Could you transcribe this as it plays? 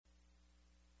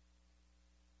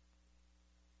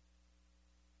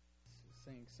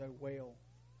sing so well,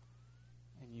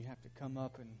 and you have to come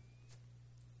up and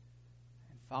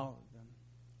follow them.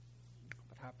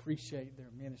 But I appreciate their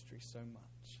ministry so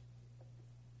much.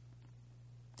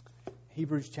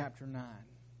 Hebrews chapter 9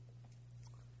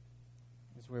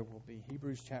 is where we'll be.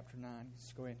 Hebrews chapter 9.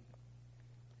 Just go ahead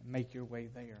and make your way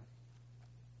there.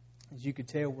 As you could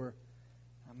tell, we're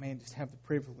just have the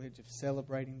privilege of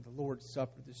celebrating the Lord's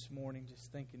Supper this morning,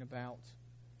 just thinking about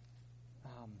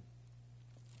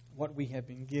what we have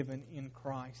been given in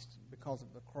Christ because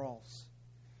of the cross.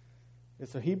 And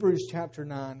so Hebrews chapter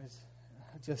 9 is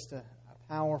just a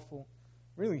powerful,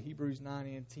 really Hebrews 9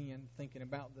 and 10, thinking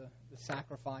about the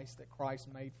sacrifice that Christ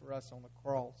made for us on the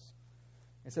cross.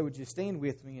 And so would you stand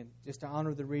with me and just to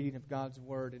honor the reading of God's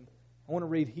Word. And I want to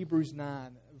read Hebrews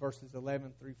 9, verses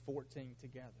 11 through 14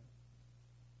 together.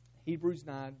 Hebrews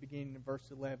 9, beginning in verse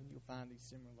 11, you'll find these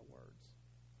similar words.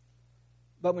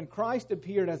 But when Christ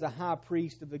appeared as a high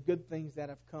priest of the good things that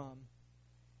have come,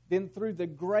 then through the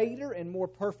greater and more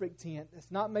perfect tent,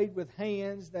 that's not made with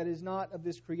hands, that is not of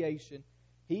this creation,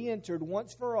 He entered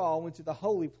once for all into the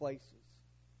holy places,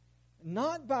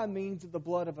 not by means of the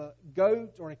blood of a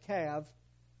goat or a calf,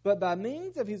 but by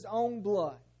means of His own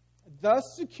blood,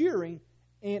 thus securing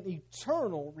an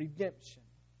eternal redemption.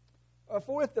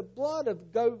 For if the blood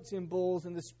of goats and bulls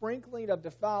and the sprinkling of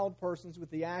defiled persons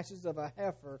with the ashes of a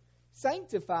heifer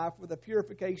sanctify for the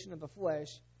purification of the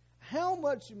flesh, how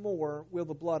much more will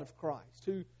the blood of Christ,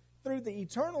 who through the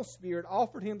eternal Spirit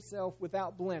offered Himself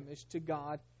without blemish to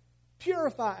God,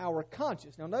 purify our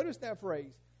conscience? Now notice that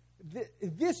phrase.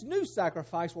 This new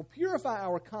sacrifice will purify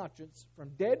our conscience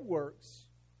from dead works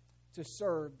to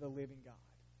serve the living God.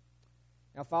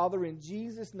 Now, Father, in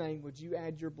Jesus' name, would you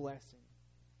add your blessing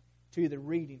to the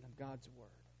reading of God's Word?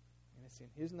 And it's in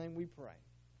His name we pray.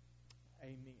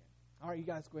 Amen. All right, you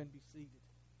guys go ahead and be seated.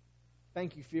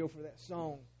 Thank you, Phil, for that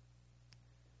song.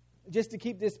 Just to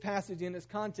keep this passage in its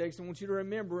context, I want you to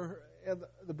remember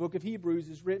the book of Hebrews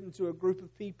is written to a group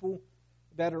of people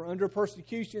that are under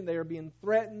persecution. They are being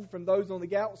threatened from those on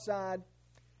the outside.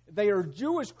 They are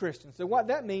Jewish Christians. So what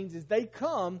that means is they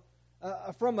come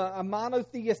from a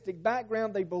monotheistic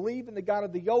background. They believe in the God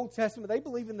of the Old Testament. They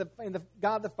believe in the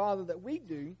God the Father that we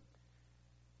do.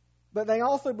 But they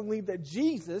also believe that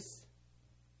Jesus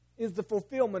is the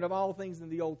fulfillment of all things in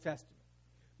the Old Testament.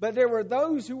 But there were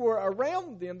those who were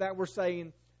around them that were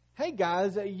saying, hey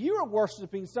guys, you are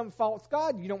worshiping some false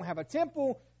god. You don't have a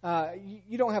temple.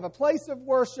 You don't have a place of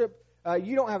worship.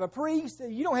 You don't have a priest.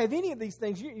 You don't have any of these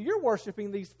things. You're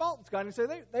worshiping these false gods. And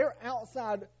so they're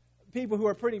outside people who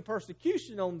are putting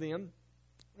persecution on them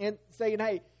and saying,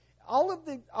 hey, all of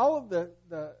the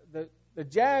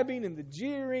jabbing and the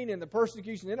jeering and the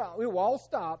persecution, it will all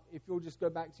stop if you'll just go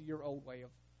back to your old way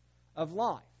of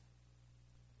life.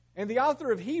 And the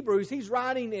author of Hebrews, he's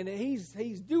writing and he's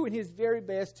doing his very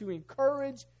best to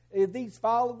encourage these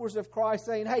followers of Christ,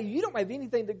 saying, hey, you don't have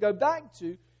anything to go back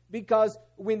to, because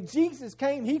when Jesus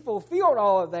came, He fulfilled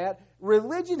all of that.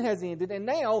 Religion has ended, and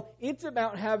now it's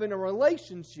about having a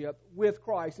relationship with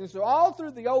Christ. And so all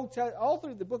through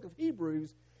the book of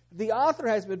Hebrews, the author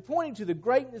has been pointing to the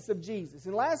greatness of Jesus.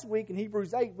 And last week in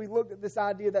Hebrews 8, we looked at this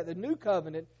idea that the new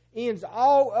covenant ends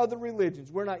all other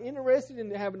religions. We're not interested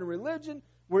in having a religion.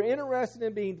 We're interested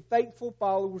in being faithful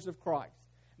followers of Christ.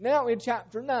 Now in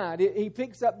chapter 9, he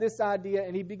picks up this idea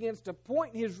and he begins to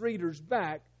point his readers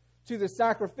back to the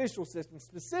sacrificial system,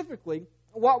 specifically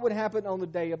what would happen on the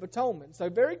Day of Atonement. So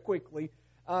very quickly,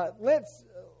 let's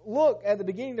look at the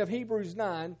beginning of Hebrews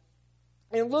 9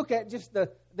 and look at just the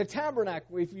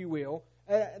tabernacle, if you will,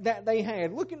 that they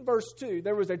had. Look in verse 2.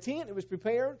 There was a tent that was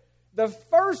prepared. The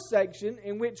first section,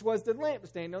 in which was the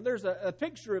lampstand. Now, there's a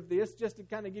picture of this just to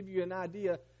kind of give you an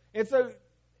idea. And so,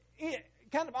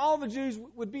 kind of all the Jews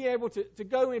would be able to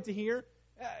go into here.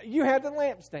 You have the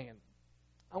lampstand.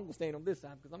 I'm going to stand on this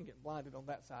side because I'm getting blinded on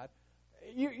that side.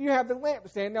 You have the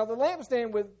lampstand. Now, the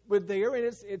lampstand with there, and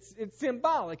it's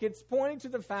symbolic. It's pointing to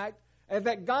the fact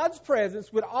that God's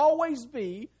presence would always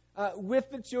be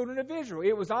with the children of Israel.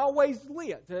 It was always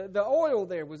lit. The oil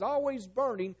there was always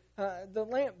burning, the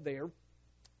lamp there.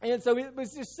 And so it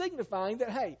was just signifying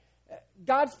that, hey,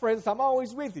 God's presence, I'm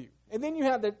always with you. And then you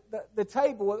have the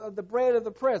table of the bread of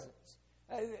the presence.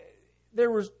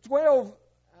 There was 12,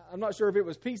 I'm not sure if it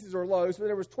was pieces or loaves, but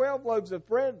there was 12 loaves of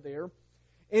bread there.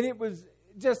 And it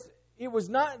was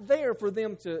not there for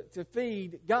them to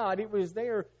feed God. It was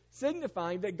there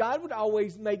signifying that God would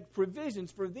always make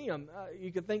provisions for them.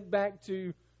 You can think back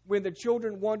to when the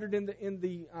children wandered in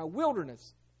the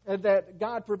wilderness, that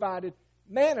God provided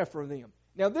manna for them.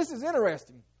 Now, this is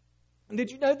interesting.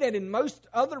 Did you know that in most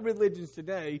other religions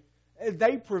today,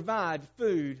 they provide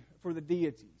food for the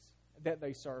deities? that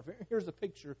they serve. Here's a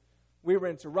picture. We were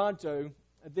in Toronto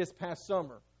this past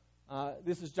summer.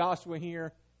 This is Joshua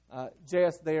here,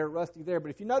 Jess there, Rusty there.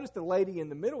 But if you notice the lady in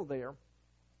the middle there,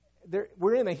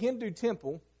 we're in a Hindu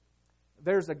temple.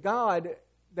 There's a god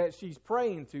that she's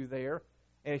praying to there.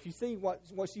 And if you see what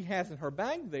she has in her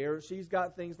bag there, she's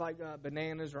got things like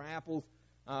bananas or apples,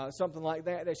 something like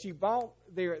that she bought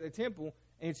there at the temple,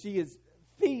 and she is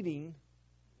feeding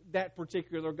that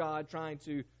particular god, trying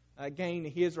to gain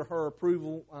his or her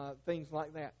approval, things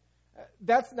like that.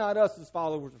 That's not us as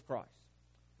followers of Christ.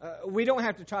 We don't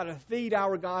have to try to feed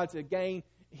our God to gain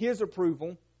his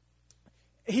approval.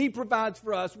 He provides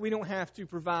for us. We don't have to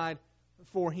provide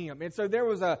for him. And so there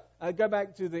was go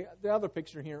back to the other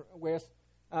picture here, Wes.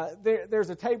 There's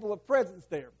a table of presents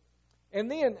there. And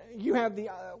then you have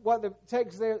what the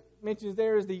text there mentions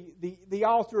there is the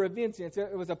altar of incense.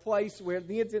 It was a place where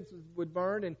the incense would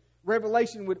burn, and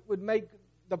Revelation would make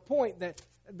the point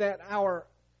that our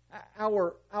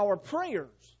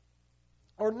prayers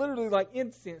are literally like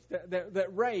incense that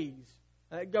raise,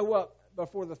 go up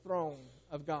before the throne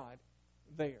of God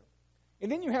there.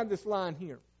 And then you have this line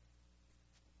here.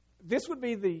 This would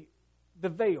be the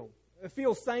veil.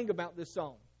 Phil sang about this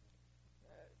song.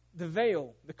 The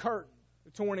veil, the curtain,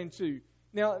 torn in two.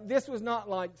 Now, this was not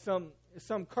like some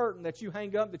curtain that you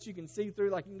hang up that you can see through,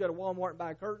 like you can go to Walmart and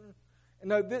buy a curtain. And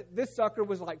no, this sucker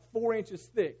was like 4 inches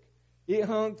thick. It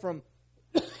hung from,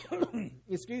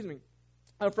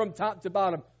 from top to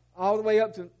bottom, all the way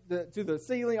up to the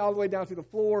ceiling, all the way down to the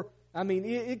floor. I mean,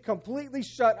 it completely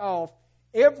shut off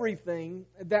everything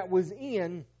that was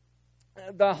in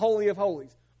the Holy of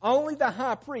Holies. Only the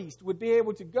high priest would be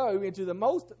able to go into the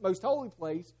most holy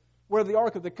place where the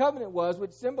Ark of the Covenant was,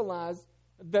 which symbolized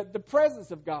the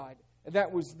presence of God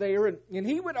that was there. And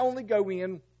he would only go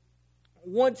in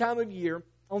one time of year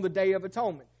on the Day of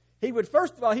Atonement. He would,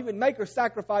 first of all, he would make a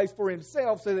sacrifice for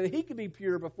himself so that he could be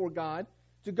pure before God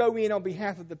to go in on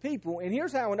behalf of the people. And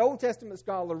here's how an Old Testament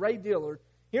scholar, Ray Dillard,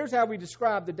 here's how we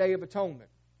describe the Day of Atonement.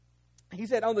 He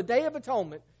said, on the Day of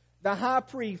Atonement, the high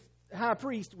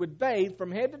priest would bathe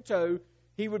from head to toe.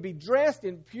 He would be dressed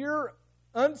in pure,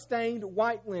 unstained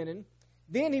white linen.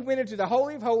 Then he went into the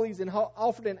Holy of Holies and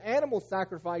offered an animal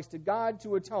sacrifice to God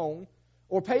to atone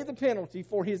or pay the penalty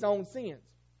for his own sins.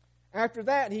 After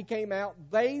that, he came out,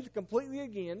 bathed completely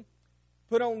again,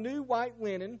 put on new white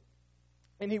linen,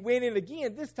 and he went in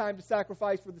again, this time to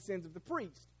sacrifice for the sins of the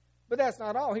priest. But that's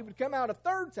not all. He would come out a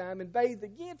third time and bathe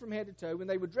again from head to toe, and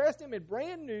they would dress him in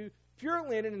brand new, pure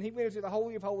linen, and he went into the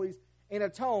Holy of Holies and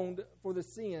atoned for the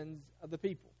sins of the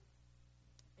people.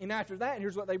 And after that,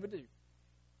 here's what they would do.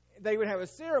 They would have a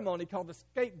ceremony called the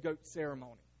scapegoat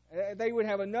ceremony. They would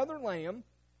have another lamb,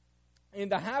 and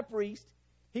the high priest,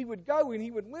 he would go and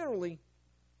he would literally,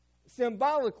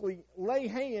 symbolically lay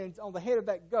hands on the head of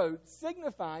that goat,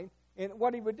 signifying, and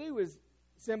what he would do is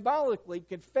symbolically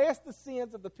confess the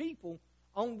sins of the people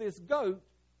on this goat,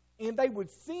 and they would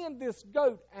send this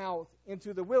goat out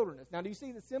into the wilderness. Now, do you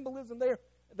see the symbolism there?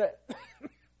 That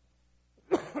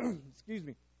excuse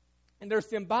me. And they're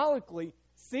symbolically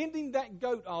sending that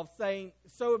goat off, saying,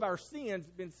 so have our sins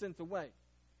been sent away.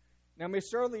 Now, Miss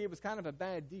Shirley, it was kind of a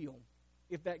bad deal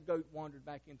if that goat wandered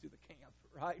back into the camp,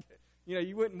 right? You know,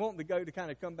 you wouldn't want the goat to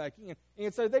kind of come back in.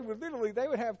 And so they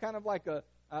would have kind of like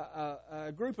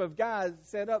a group of guys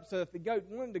set up so if the goat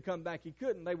wanted to come back, he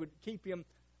couldn't. They would keep him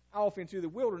off into the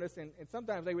wilderness, and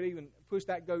sometimes they would even push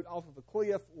that goat off of a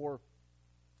cliff or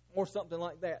something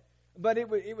like that. But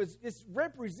it's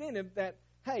representative that,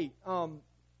 hey,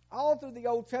 all through the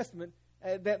Old Testament,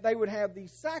 that they would have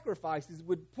these sacrifices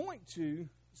would point to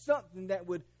something that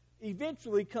would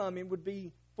eventually come and would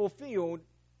be fulfilled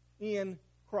in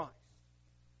Christ.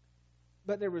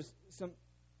 But there was some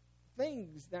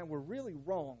things that were really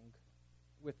wrong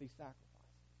with these sacrifices.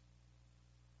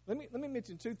 Let me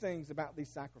mention two things about these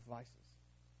sacrifices.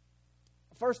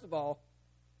 First of all,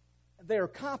 they are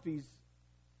copies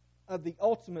of the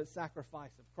ultimate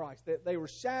sacrifice of Christ. That they were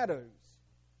shadows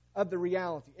of the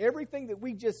reality. Everything that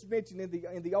we just mentioned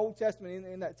in the Old Testament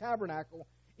in that tabernacle,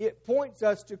 it points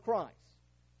us to Christ.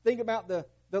 Think about the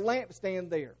lampstand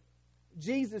there.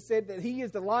 Jesus said that he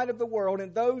is the light of the world,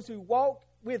 and those who walk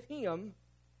with him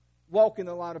walk in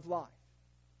the light of life.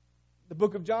 The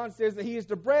book of John says that he is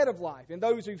the bread of life, and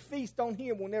those who feast on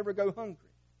him will never go hungry.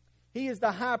 He is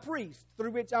the high priest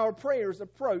through which our prayers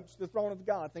approach the throne of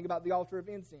God. Think about the altar of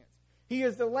incense. He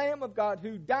is the Lamb of God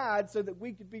who died so that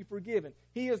we could be forgiven.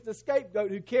 He is the scapegoat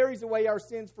who carries away our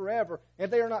sins forever. And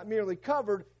they are not merely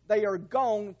covered, they are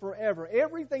gone forever.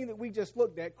 Everything that we just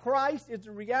looked at, Christ is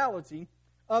the reality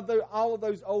of all of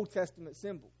those Old Testament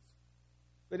symbols.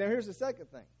 But now here's the second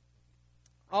thing.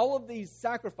 all of these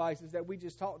sacrifices that we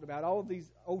just talked about, all of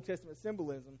these Old Testament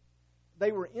symbolism,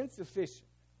 they were insufficient.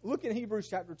 Look at Hebrews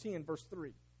chapter 10, verse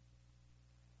 3.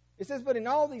 It says, but in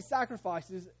all these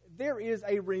sacrifices, there is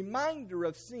a reminder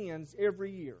of sins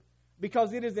every year,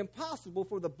 because it is impossible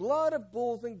for the blood of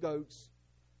bulls and goats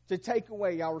to take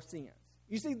away our sins.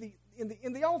 You see,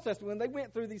 in the Old Testament, when they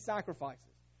went through these sacrifices,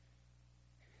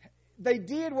 they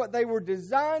did what they were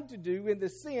designed to do in the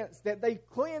sense that they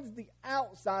cleansed the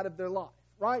outside of their life,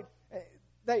 right?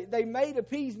 They made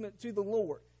appeasement to the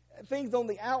Lord. Things on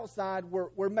the outside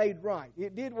were made right.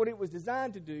 It did what it was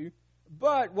designed to do.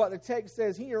 But what the text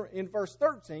says here in verse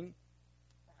 13,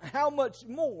 how much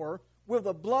more will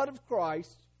the blood of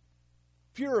Christ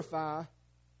purify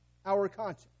our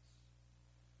conscience?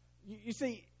 You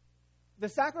see, the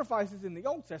sacrifices in the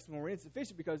Old Testament were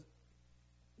insufficient because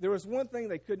there was one thing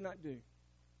they could not do.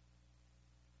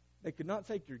 They could not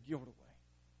take your guilt away.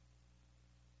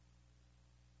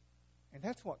 And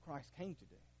that's what Christ came to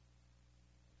do.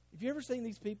 Have you ever seen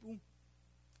these people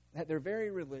that they're very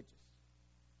religious?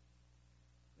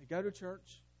 They go to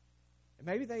church, and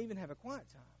maybe they even have a quiet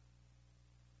time.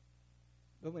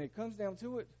 But when it comes down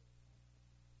to it,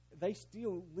 they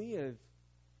still live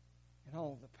in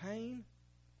all of the pain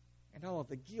and all of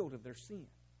the guilt of their sin.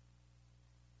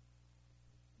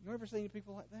 You ever seen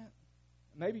people like that?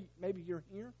 Maybe you're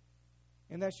here,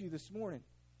 and that's you this morning.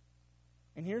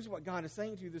 And here's what God is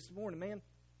saying to you this morning, man.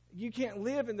 You can't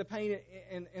live in the pain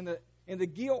and the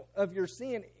guilt of your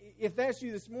sin. If that's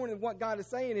you this morning, what God is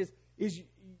saying is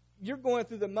you're going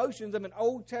through the motions of an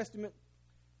Old Testament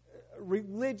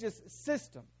religious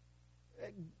system.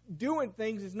 Doing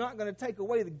things is not going to take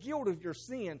away the guilt of your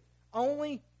sin.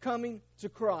 Only coming to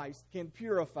Christ can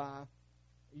purify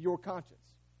your conscience.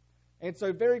 And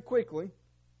so very quickly,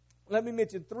 let me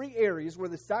mention 3 areas where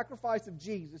the sacrifice of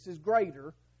Jesus is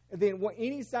greater than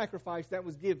any sacrifice that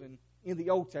was given in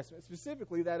the Old Testament,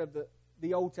 specifically that of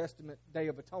the Old Testament Day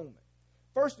of Atonement.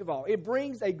 First of all, it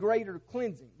brings a greater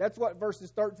cleansing. That's what verses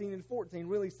 13 and 14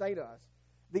 really say to us.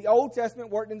 The Old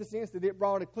Testament worked in the sense that it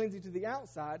brought a cleansing to the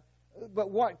outside, but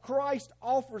what Christ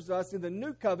offers us in the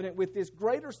new covenant with this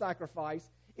greater sacrifice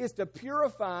is to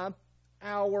purify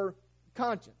our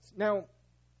conscience. Now,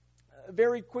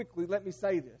 very quickly, let me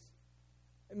say this.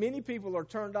 Many people are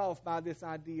turned off by this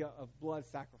idea of blood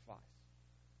sacrifice.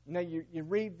 You know, you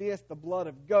read this, the blood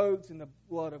of goats and the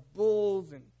blood of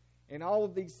bulls and all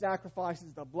of these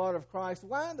sacrifices, the blood of Christ.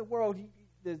 Why in the world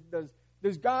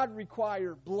does God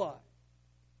require blood?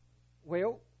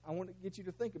 Well, I want to get you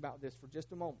to think about this for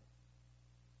just a moment.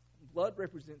 Blood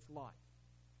represents life.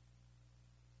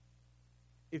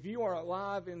 If you are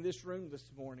alive in this room this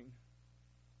morning,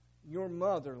 your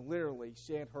mother literally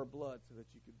shed her blood so that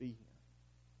you could be here.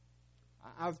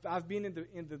 I've been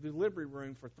in the delivery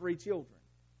room for 3 children,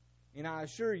 and I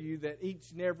assure you that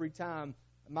each and every time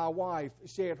my wife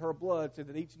shed her blood so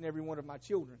that each and every one of my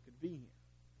children could be here.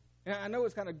 And I know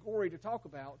it's kind of gory to talk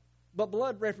about, but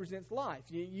blood represents life.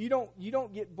 You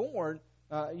don't get born.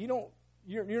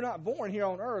 You're not born here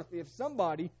on earth if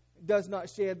somebody does not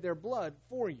shed their blood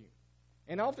for you.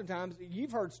 And oftentimes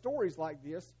you've heard stories like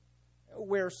this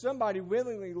where somebody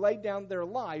willingly laid down their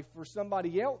life for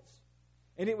somebody else,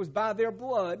 and it was by their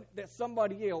blood that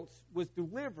somebody else was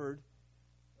delivered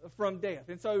from death.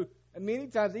 And so many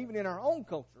times, even in our own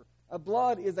culture,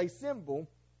 blood is a symbol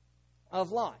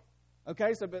of life.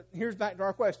 Okay, but here's back to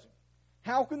our question.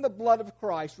 How can the blood of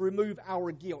Christ remove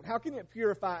our guilt? How can it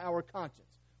purify our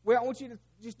conscience? Well, I want you to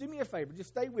just do me a favor. Just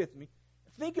stay with me.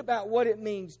 Think about what it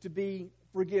means to be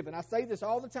forgiven. I say this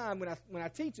all the time when I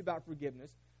teach about forgiveness,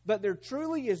 but there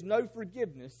truly is no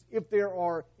forgiveness if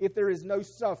there is no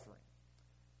suffering.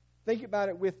 Think about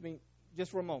it with me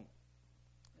just for a moment.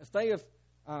 Say if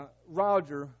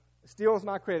Roger steals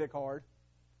my credit card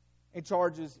and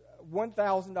charges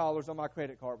 $1,000 on my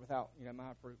credit card without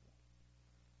my approval.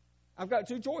 I've got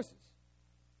 2 choices.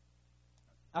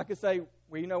 I could say,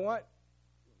 well, you know what?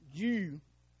 You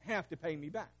have to pay me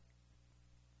back.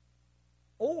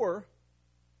 Or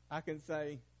I can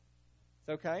say, it's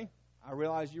okay. I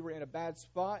realize you were in a bad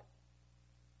spot.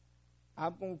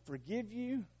 I'm going to forgive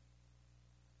you.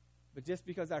 But just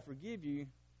because I forgive you,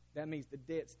 that means the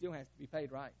debt still has to be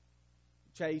paid, right?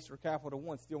 Chase or Capital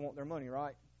One still want their money,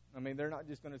 right? I mean, they're not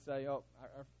just going to say,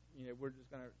 we're just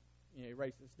going to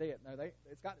erase this debt. No,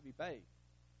 it's got to be paid.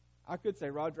 I could say,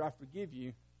 Roger, I forgive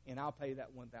you, and I'll pay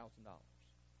that $1,000.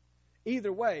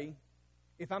 Either way,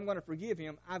 if I'm going to forgive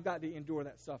him, I've got to endure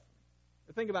that suffering.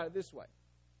 But think about it this way.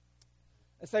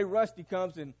 Let's say Rusty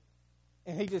comes and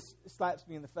he just slaps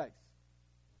me in the face.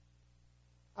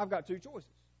 I've got 2 choices.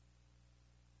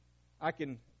 I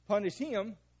can punish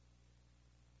him,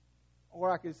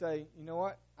 Or I could say, you know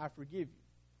what? I forgive you.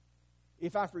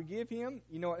 If I forgive him,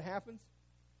 you know what happens?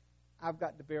 I've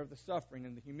got to bear the suffering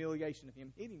and the humiliation of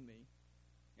him hitting me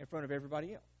in front of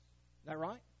everybody else. Is that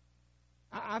right?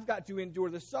 I've got to endure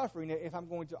the suffering if I'm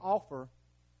going to offer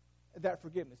that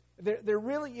forgiveness. There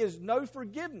really is no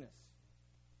forgiveness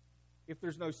if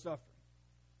there's no suffering.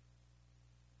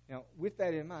 Now, with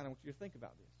that in mind, I want you to think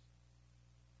about this.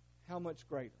 How much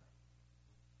greater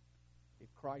did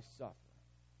Christ suffer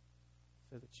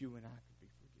so that you and I could be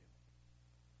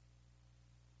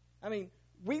forgiven?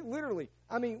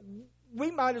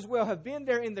 We might as well have been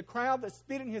there in the crowd that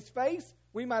spit in his face.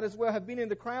 We might as well have been in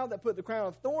the crowd that put the crown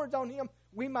of thorns on him.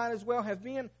 We might as well have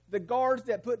been the guards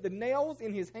that put the nails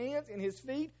in his hands and his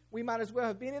feet. We might as well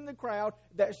have been in the crowd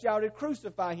that shouted,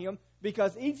 "Crucify him,"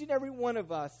 because each and every one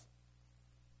of us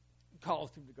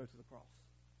caused him to go to the cross.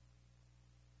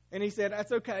 And he said,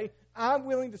 that's okay. I'm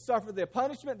willing to suffer the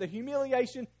punishment, the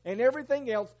humiliation, and everything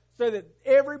else so that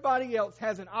everybody else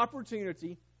has an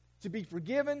opportunity to be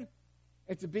forgiven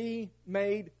and to be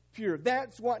made pure.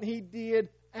 That's what he did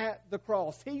at the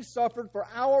cross. He suffered for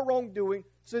our wrongdoing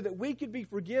so that we could be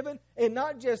forgiven and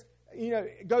not just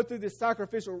go through this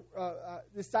sacrificial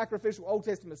Old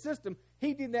Testament system.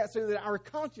 He did that so that our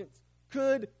conscience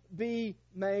could be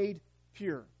made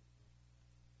pure.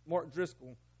 Mark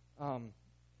Driscoll,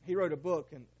 he wrote a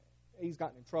book, and he's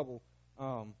gotten in trouble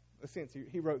since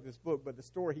he wrote this book. But the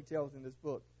story he tells in this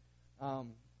book,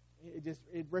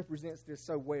 it represents this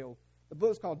so well. The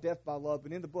book's called Death by Love,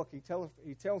 but in the book he tells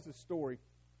this story.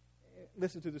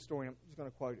 Listen to the story. I'm just going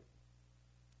to quote it.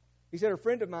 He said, "A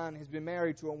friend of mine has been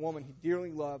married to a woman he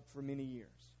dearly loved for many years.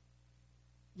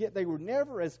 Yet they were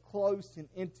never as close and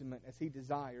intimate as he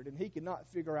desired, and he could not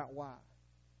figure out why.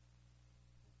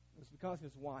 It was because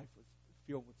his wife was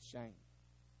filled with shame.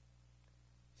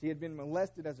 She had been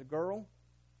molested as a girl,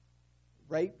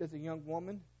 raped as a young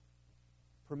woman,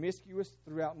 promiscuous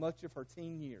throughout much of her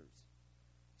teen years.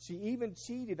 She even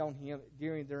cheated on him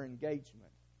during their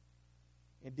engagement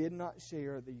and did not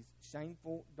share these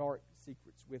shameful, dark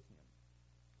secrets with him.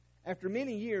 After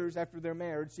many years after their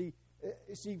marriage,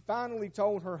 she finally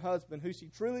told her husband who she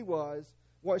truly was,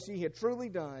 what she had truly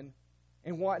done,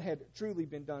 and what had truly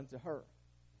been done to her.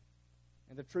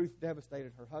 And the truth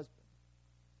devastated her husband,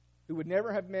 who would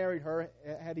never have married her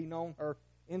had he known her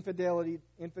infidelity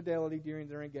during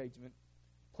their engagement.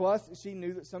 Plus, she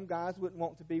knew that some guys wouldn't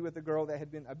want to be with a girl that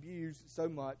had been abused so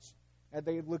much that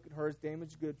they would look at her as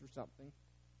damaged goods or something.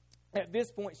 At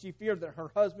this point, she feared that her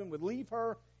husband would leave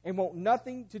her and want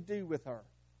nothing to do with her.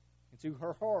 And to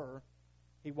her horror,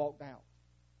 he walked out.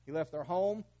 He left their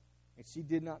home, and she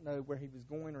did not know where he was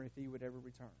going or if he would ever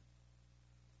return.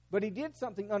 But he did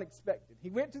something unexpected. He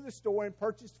went to the store and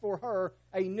purchased for her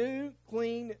a new,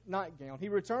 clean nightgown. He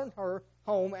returned her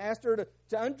home, asked her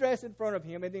to undress in front of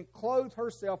him, and then clothed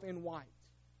herself in white,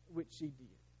 which she did.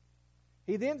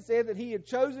 He then said that he had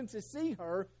chosen to see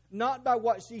her not by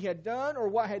what she had done or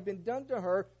what had been done to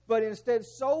her, but instead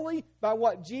solely by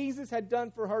what Jesus had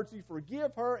done for her to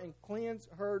forgive her and cleanse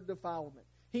her defilement.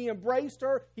 He embraced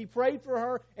her, he prayed for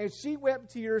her, and she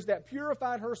wept tears that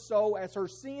purified her soul as her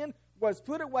sin was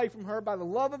put away from her by the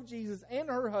love of Jesus and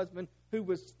her husband, who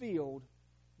was filled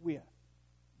with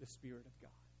the Spirit of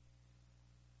God.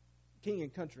 King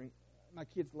and Country, my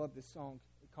kids love this song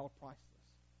called Priceless.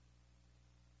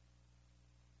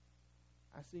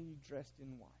 I see you dressed in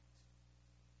white,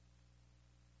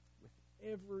 with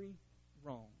every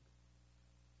wrong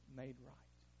made right.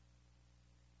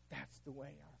 That's the way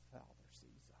our Father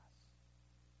sees us.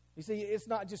 You see, it's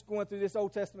not just going through this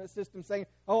Old Testament system saying,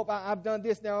 oh, I've done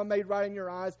this, now I'm made right in your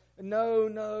eyes. No.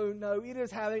 It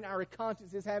is having our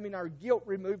conscience, having our guilt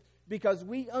removed, because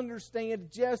we understand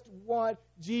just what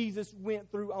Jesus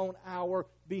went through on our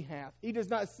behalf. He does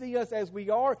not see us as we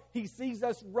are. He sees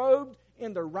us robed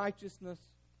in the righteousness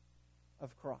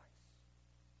of Christ.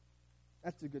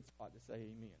 That's a good spot to say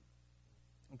amen.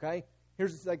 Okay?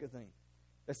 Here's the second thing.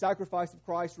 The sacrifice of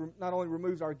Christ not only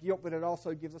removes our guilt, but it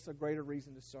also gives us a greater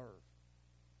reason to serve.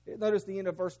 Notice the end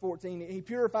of verse 14. He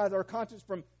purifies our conscience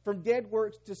from dead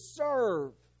works to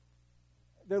serve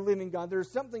the living God. There's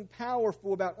something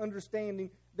powerful about understanding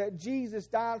that Jesus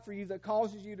died for you that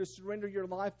causes you to surrender your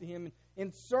life to Him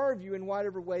and serve you in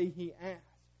whatever way He asks.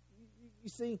 You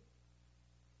see,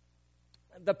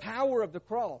 the power of the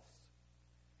cross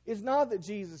is not that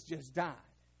Jesus just died.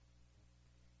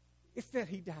 It's that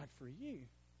He died for you.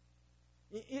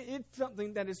 It's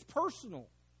something that is personal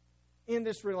in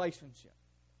this relationship.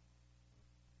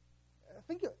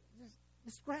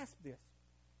 Just grasp this.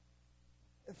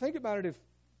 Think about it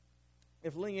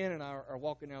if Leanne and I are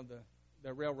walking down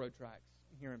the railroad tracks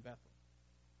here in Bethel.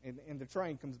 And the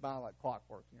train comes by like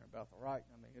clockwork here in Bethel, right?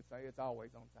 I mean, it's always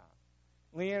on time.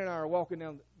 Leanne and I are walking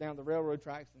down the railroad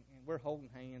tracks, and we're holding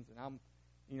hands, and I'm,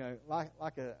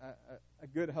 like a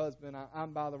good husband,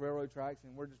 I'm by the railroad tracks,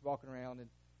 and we're just walking around,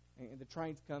 and the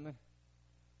train's coming,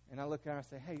 and I look at her and I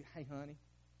say, hey, honey,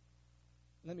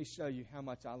 let me show you how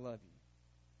much I love you.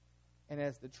 And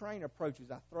as the train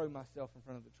approaches, I throw myself in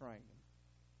front of the train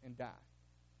and die.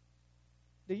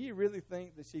 Do you really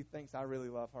think that she thinks I really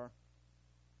love her?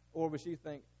 Or would she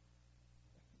think,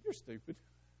 you're stupid,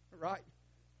 right?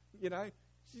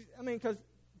 Because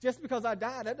just because I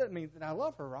died, that doesn't mean that I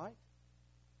love her, right?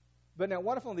 But now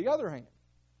what if on the other hand,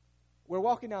 we're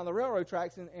walking down the railroad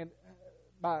tracks and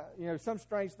by some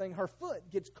strange thing, her foot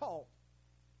gets caught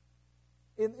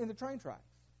in the train tracks.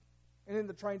 And then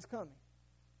the train's coming.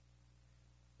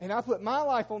 And I put my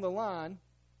life on the line,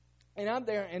 and I'm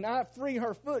there, and I free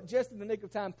her foot just in the nick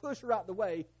of time, push her out the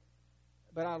way,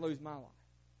 but I lose my life.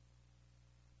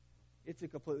 It's a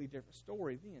completely different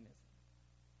story then,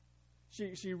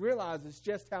 isn't it? She realizes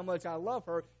just how much I love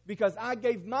her because I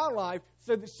gave my life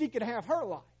so that she could have her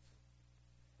life.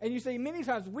 And you see, many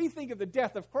times we think of the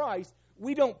death of Christ,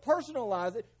 we don't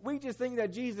personalize it. We just think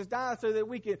that Jesus died so that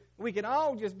we can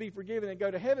all just be forgiven and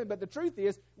go to heaven. But the truth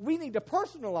is, we need to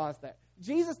personalize that.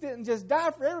 Jesus didn't just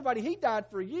die for everybody. He died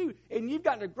for you. And you've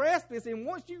got to grasp this. And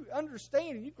once you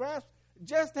understand and you grasp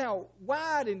just how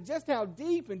wide and just how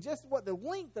deep and just what the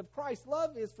length of Christ's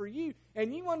love is for you,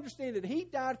 and you understand that He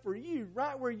died for you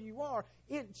right where you are,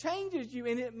 it changes you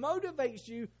and it motivates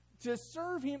you to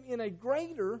serve Him in a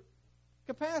greater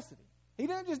capacity. He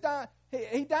didn't just die.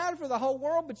 He died for the whole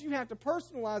world, but you have to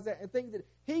personalize that and think that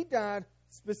He died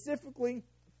specifically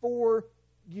for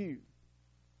you.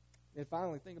 And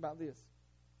finally, think about this.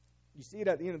 You see it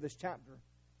at the end of this chapter.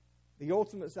 The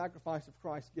ultimate sacrifice of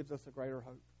Christ gives us a greater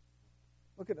hope.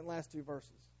 Look at the last two verses.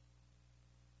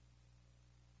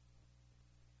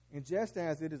 And just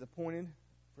as it is appointed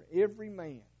for every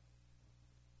man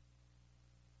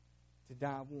to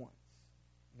die once,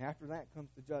 and after that comes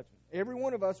the judgment. Every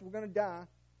one of us, we're going to die.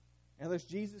 Unless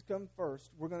Jesus comes first,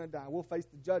 we're going to die. We'll face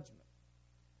the judgment.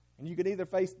 And you can either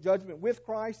face judgment with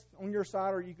Christ on your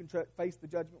side, or you can face the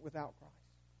judgment without Christ.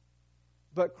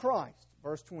 But Christ,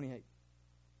 verse 28,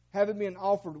 having been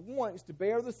offered once to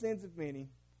bear the sins of many,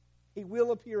 He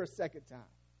will appear a second time.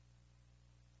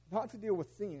 Not to deal with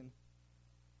sin,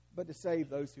 but to save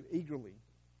those who eagerly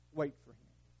wait for Him.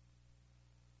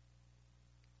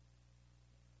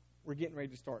 We're getting ready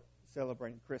to start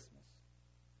celebrating Christmas.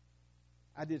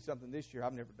 I did something this year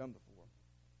I've never done before.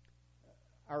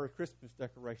 Our Christmas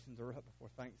decorations are up before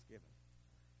Thanksgiving.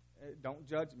 Don't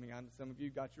judge me. I know some of you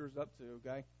got yours up too,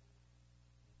 okay?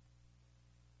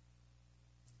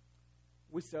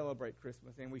 We celebrate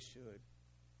Christmas, and we should.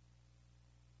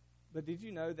 But did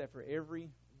you know that for every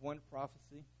one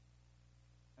prophecy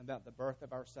about the birth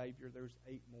of our Savior, there's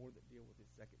 8 more that deal with His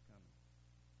second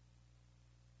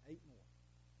coming? 8 more.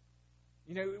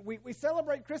 We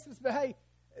celebrate Christmas, but hey,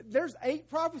 there's 8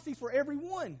 prophecies for every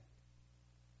one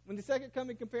when the second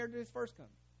coming compared to His first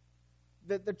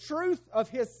coming. The truth of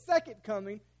His second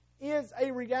coming is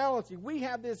a reality. We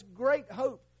have this great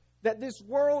hope that this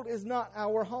world is not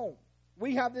our home.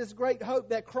 We have this great hope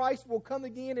that Christ will come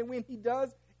again, and when He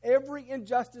does, every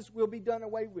injustice will be done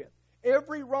away with.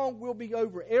 Every wrong will be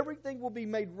over. Everything will be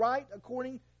made right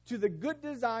according to the good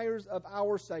desires of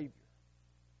our Savior.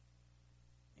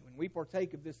 And when we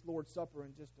partake of this Lord's Supper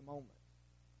in just a moment,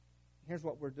 here's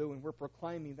what we're doing. We're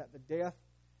proclaiming that the death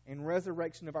and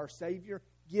resurrection of our Savior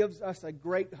gives us a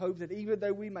great hope that even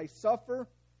though we may suffer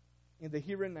in the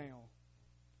here and now,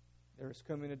 there is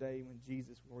coming a day when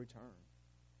Jesus will return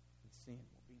and sin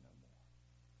will be no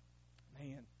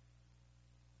more. Man,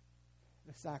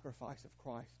 the sacrifice of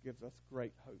Christ gives us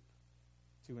great hope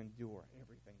to endure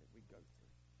everything that we go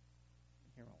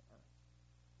through here on earth.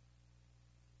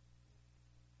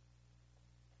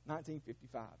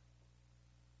 1955.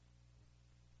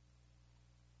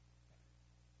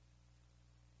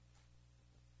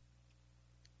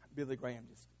 Billy Graham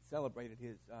just celebrated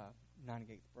his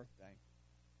 98th birthday.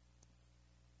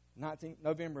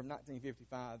 November of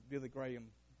 1955, Billy Graham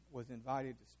was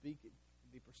invited to speak at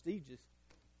the prestigious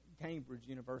Cambridge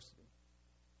University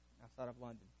outside of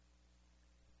London.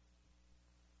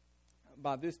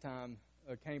 By this time,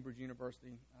 Cambridge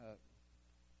University,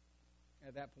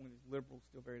 at that point, is liberal,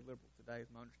 still very liberal today, is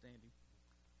my understanding.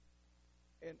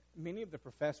 And many of the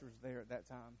professors there at that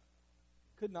time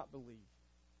could not believe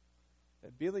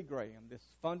that Billy Graham, this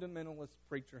fundamentalist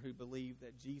preacher who believed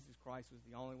that Jesus Christ was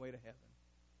the only way to heaven,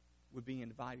 would be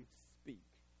invited to speak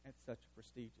at such a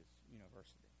prestigious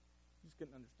university. Just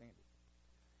couldn't understand it.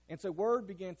 And so word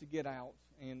began to get out,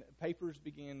 and papers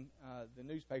began, the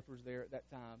newspapers there at that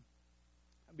time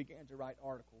began to write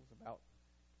articles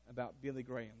about Billy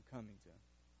Graham coming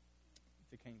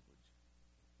to Cambridge.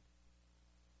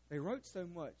 They wrote so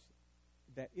much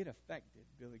that it affected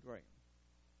Billy Graham.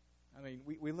 I mean,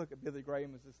 we look at Billy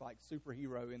Graham as this like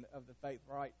superhero of the faith,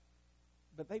 right?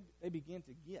 But they began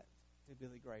to get to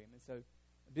Billy Graham. And so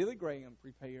Billy Graham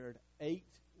prepared 8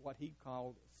 what he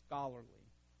called scholarly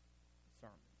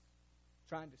sermons,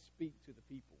 trying to speak to the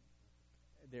people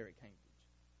there at Cambridge.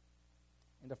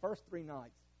 And the first 3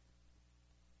 nights,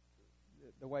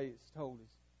 the way it's told is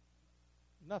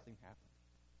nothing happened.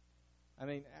 I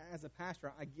mean, as a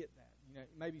pastor, I get that. You know,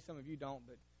 maybe some of you don't,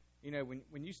 but you know,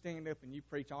 when you stand up and you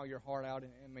preach all your heart out,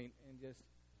 and just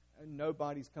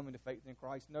nobody's coming to faith in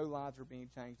Christ, no lives are being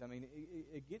changed. I mean,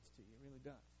 it gets to you, it really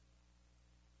does.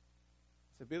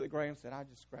 So Billy Graham said, I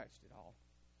just scratched it all.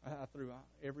 I threw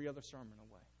every other sermon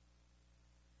away.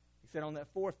 He said on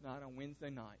that 4th night, on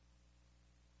Wednesday night,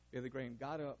 Billy Graham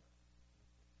got up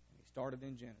and he started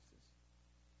in Genesis.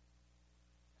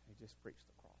 He just preached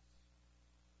the cross.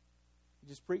 He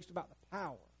just preached about the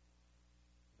power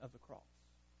of the cross.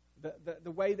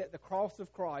 The way that the cross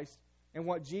of Christ and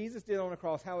what Jesus did on the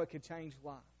cross, how it could change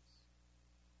lives.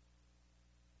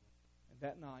 And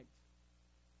that night,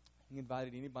 he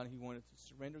invited anybody who wanted to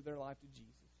surrender their life to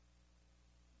Jesus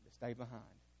to stay behind,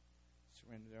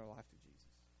 surrender their life to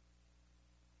Jesus.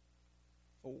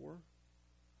 400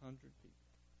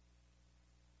 people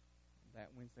that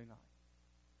Wednesday night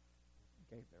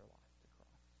gave their life to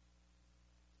Christ.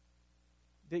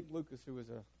 Dick Lucas, who was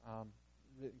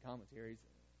written commentaries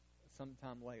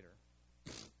sometime later,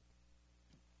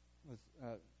 was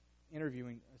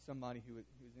interviewing somebody who was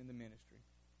in the ministry.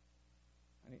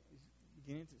 And he's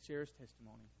beginning to share his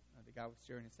testimony. The guy was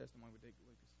sharing his testimony with Dick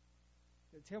Lucas.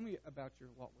 He said, tell me about your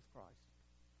walk with Christ.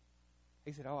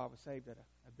 He said, I was saved at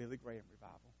a Billy Graham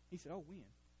revival. He said, when?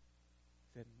 He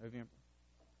said, November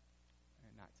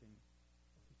in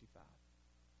 1955.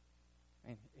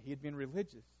 And he had been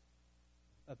religious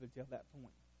up until that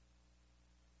point.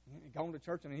 He'd gone to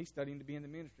church and he's studying to be in the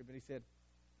ministry, but he said,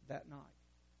 that night,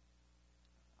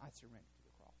 I surrendered to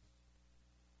the cross.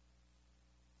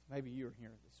 So maybe you're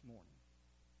here this morning.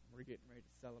 We're getting ready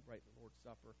to celebrate the Lord's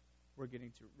Supper. We're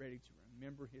getting ready to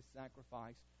remember His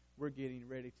sacrifice. We're getting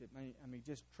ready to,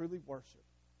 just truly worship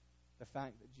the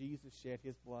fact that Jesus shed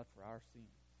His blood for our sins.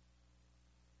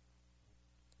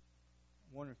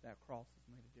 I wonder if that cross has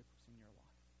made a difference in your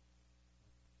life.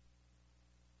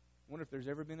 I wonder if there's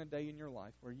ever been a day in your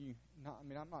life where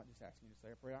I'm not just asking you to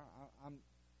say a prayer.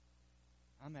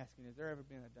 I'm asking, has there ever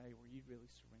been a day where you really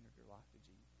surrendered your life to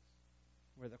Jesus?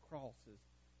 Where the cross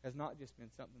has not just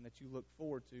been something that you look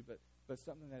forward to, but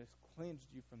something that has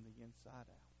cleansed you from the inside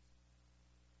out.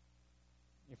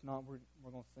 If not, we're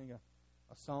going to sing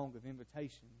a song of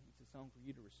invitation. It's a song for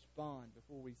you to respond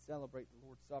before we celebrate the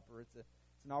Lord's Supper. It's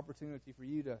an opportunity for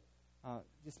you to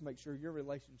just make sure your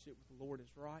relationship with the Lord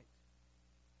is right.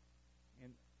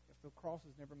 And if the cross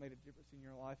has never made a difference in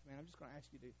your life, man, I'm just going to ask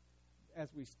you to, as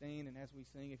we stand and as we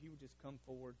sing, if you would just come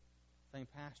forward saying,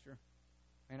 Pastor,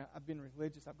 man, I've been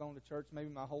religious, I've gone to church maybe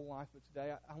my whole life, but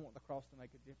today I want the cross to make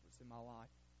a difference in my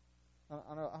life.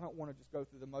 I don't want to just go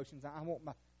through the motions. I want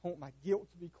my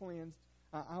guilt to be cleansed.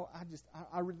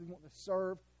 I really want to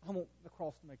serve. I want the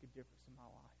cross to make a difference in my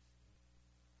life.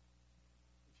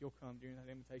 If you'll come during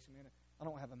that invitation, man, I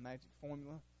don't have a magic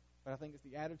formula, but I think it's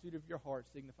the attitude of your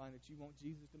heart signifying that you want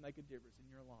Jesus to make a difference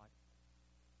in your life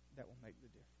that will make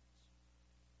the difference.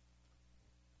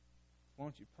 Why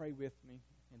don't you pray with me,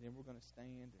 and then we're going to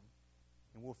stand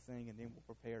and we'll sing, and then we'll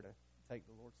prepare to take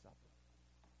the Lord's Supper.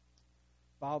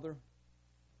 Father,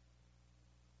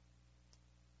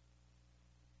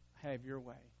 have your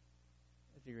way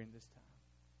during this time.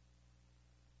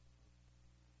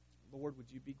 Lord,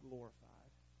 would you be glorified?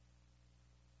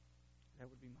 That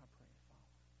would be my prayer, Father.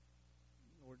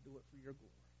 Lord, do it for your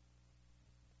glory.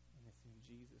 And it's in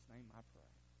Jesus' name I pray.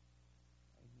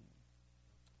 Amen.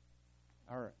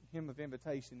 Our hymn of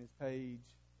invitation is page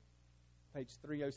 306.